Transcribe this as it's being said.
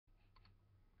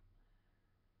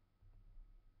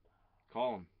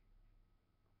Call him.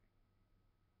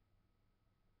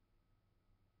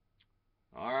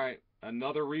 Alright,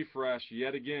 another refresh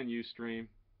yet again, Ustream.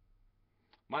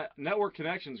 My network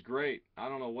connection's great. I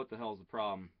don't know what the hell's the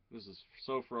problem. This is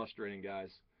so frustrating,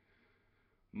 guys.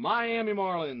 Miami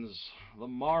Marlins. The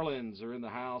Marlins are in the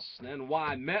house.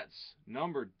 NY Mets,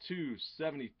 number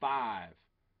 275.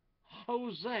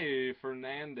 Jose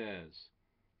Fernandez.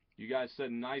 You guys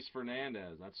said nice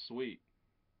Fernandez. That's sweet.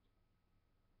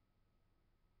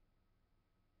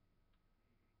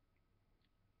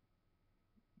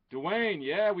 Dwayne,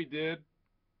 yeah, we did.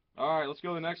 Alright, let's go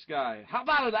to the next guy. How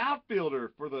about an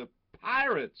outfielder for the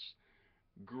Pirates?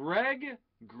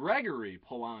 Gregory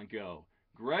Polanco.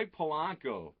 Greg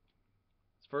Polanco.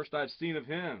 It's the first I've seen of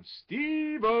him.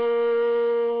 Steve-O!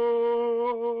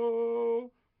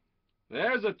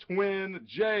 There's a twin.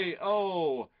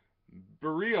 J.O.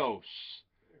 Barrios,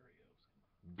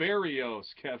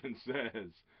 Kevin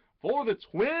says. For the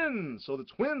Twins. So the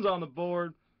Twins on the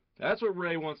board. That's what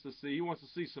Ray wants to see. He wants to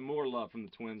see some more love from the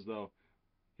Twins, though.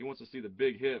 He wants to see the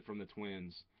big hit from the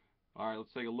Twins. All right,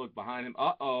 let's take a look behind him.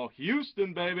 Uh-oh,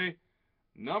 Houston, baby.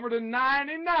 Number to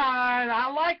 99.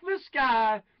 I like this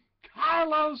guy.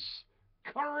 Carlos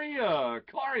Correa.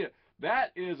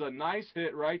 That is a nice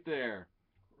hit right there.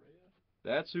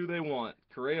 That's who they want.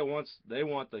 Correa wants, they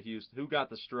want the Houston. Who got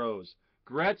the Stros?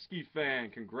 Gretzky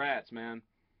fan. Congrats, man.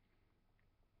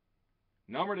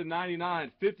 Number to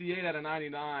 99, 58 out of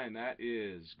 99. That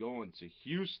is going to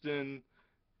Houston.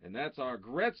 And that's our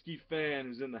Gretzky fan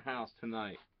who's in the house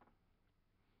tonight.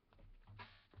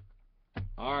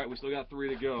 Alright, we still got 3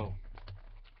 to go.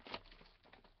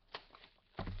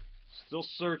 Still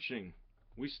searching.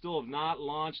 We still have not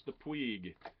launched the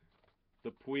Puig.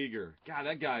 The Puiger. God,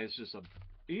 that guy is just a...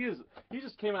 He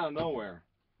just came out of nowhere.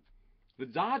 The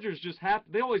Dodgers just have...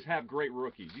 They always have great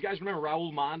rookies. You guys remember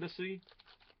Raul Mondesi?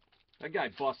 That guy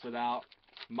busted out.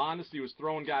 Mondesi was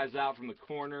throwing guys out from the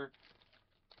corner.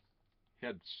 He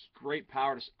had great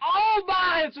power to... Oh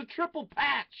my! It's a triple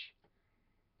patch!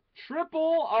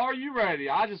 Triple, are you ready?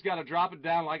 I just got to drop it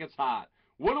down like it's hot.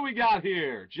 What do we got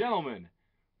here? Gentlemen,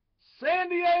 San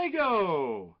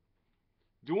Diego!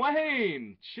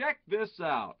 Dwayne, check this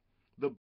out.